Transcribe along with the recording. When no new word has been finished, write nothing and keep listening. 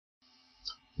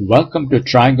Welcome to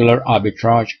Triangular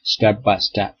Arbitrage Step by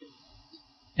Step.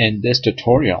 In this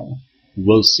tutorial,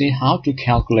 we'll see how to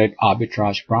calculate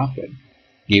arbitrage profit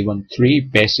given three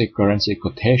basic currency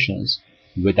quotations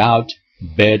without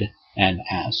bid and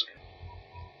ask.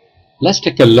 Let's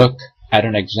take a look at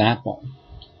an example.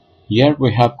 Here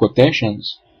we have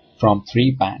quotations from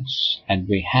three banks and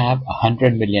we have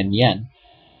 100 million yen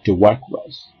to work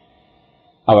with.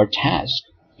 Our task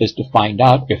is to find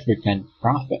out if we can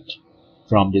profit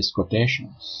from these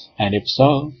quotations, and if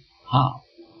so, how?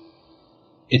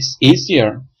 It's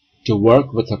easier to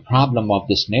work with a problem of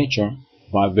this nature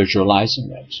by visualizing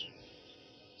it.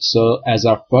 So as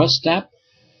our first step,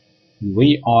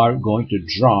 we are going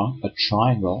to draw a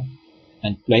triangle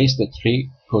and place the three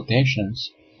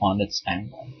quotations on its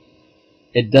angle.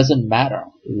 It doesn't matter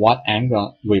what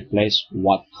angle we place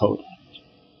what code at.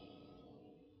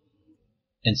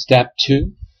 In step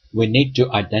 2, we need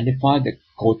to identify the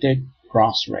quoted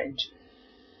cross rate.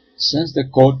 Since the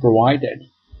code provided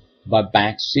by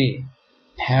Bank C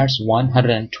pairs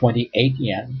 128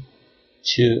 yen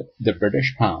to the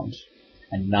British pound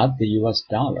and not the US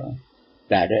dollar,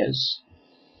 that is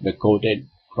the quoted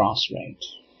cross rate.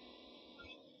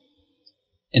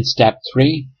 In step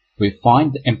 3, we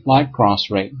find the implied cross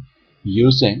rate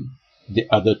using the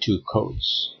other two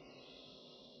codes.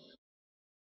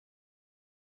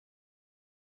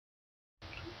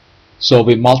 So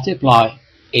we multiply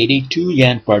 82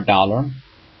 yen per dollar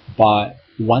by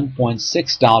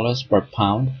 $1.6 per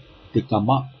pound to come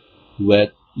up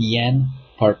with yen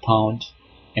per pound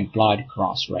implied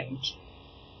cross rate.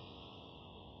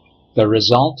 The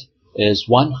result is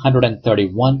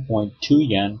 131.2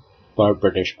 yen per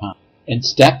British pound. In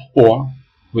step 4,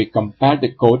 we compare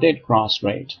the quoted cross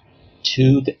rate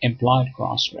to the implied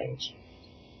cross rate.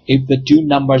 If the two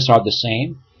numbers are the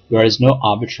same, there is no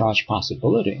arbitrage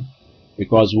possibility,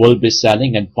 because we'll be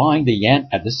selling and buying the yen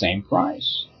at the same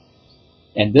price.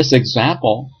 In this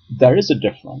example, there is a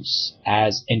difference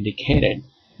as indicated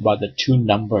by the two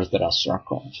numbers that are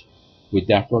circled. We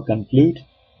therefore conclude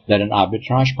that an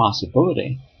arbitrage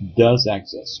possibility does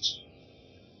exist.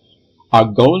 Our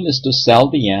goal is to sell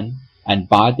the yen and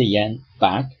buy the yen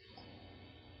back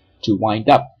to wind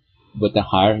up with a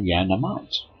higher yen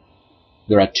amount.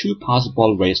 There are two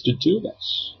possible ways to do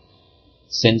this.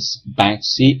 Since Bank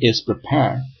C is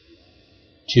prepared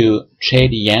to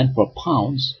trade yen for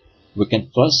pounds, we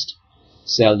can first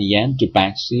sell yen to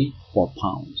Bank C for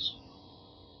pounds.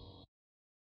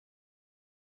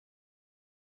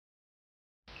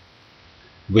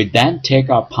 We then take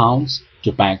our pounds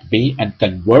to Bank B and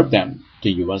convert them to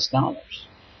US dollars.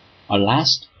 Our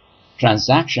last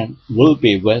transaction will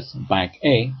be with Bank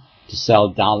A to sell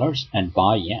dollars and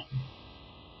buy yen.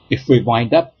 If we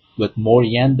wind up with more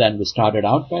yen than we started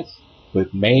out with,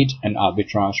 we've made an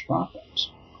arbitrage profit.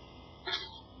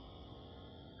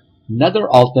 Another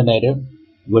alternative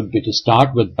would be to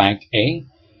start with Bank A,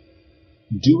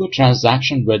 do a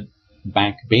transaction with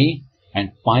Bank B,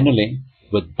 and finally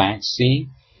with Bank C,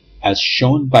 as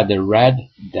shown by the red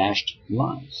dashed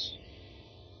lines.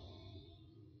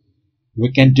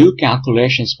 We can do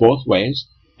calculations both ways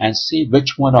and see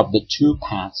which one of the two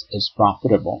paths is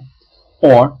profitable,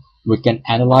 or we can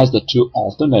analyze the two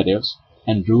alternatives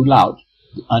and rule out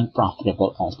the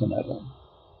unprofitable alternative.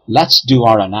 Let's do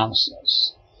our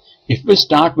analysis. If we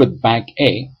start with Bank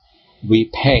A, we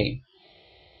pay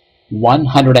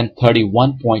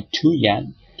 131.2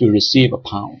 yen to receive a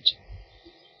pound.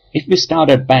 If we start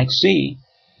at Bank C,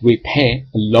 we pay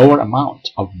a lower amount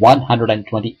of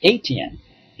 128 yen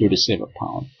to receive a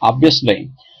pound.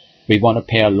 Obviously, we want to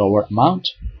pay a lower amount,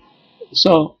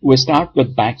 so we start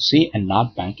with Bank C and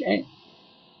not Bank A.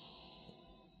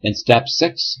 In step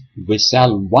 6, we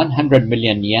sell 100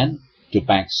 million yen to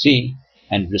Bank C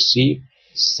and receive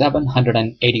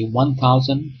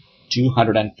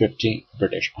 781,250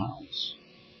 British pounds.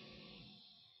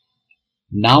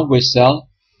 Now we sell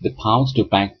the pounds to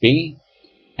Bank B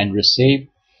and receive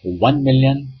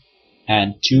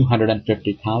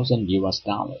 1,250,000 US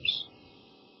dollars.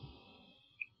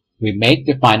 We make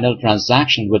the final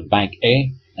transaction with Bank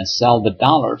A and sell the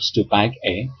dollars to Bank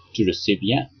A to receive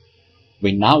yen.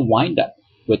 We now wind up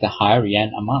with a higher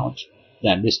yen amount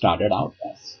than we started out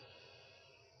with.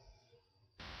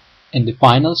 In the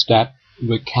final step,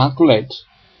 we calculate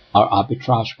our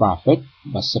arbitrage profit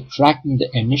by subtracting the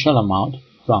initial amount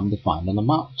from the final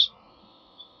amount.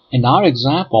 In our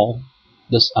example,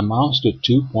 this amounts to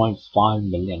 2.5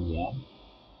 million yen.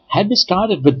 Had we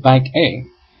started with Bank A,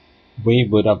 we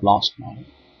would have lost money.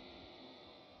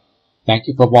 Thank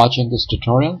you for watching this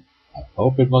tutorial. I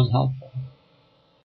hope it was helpful.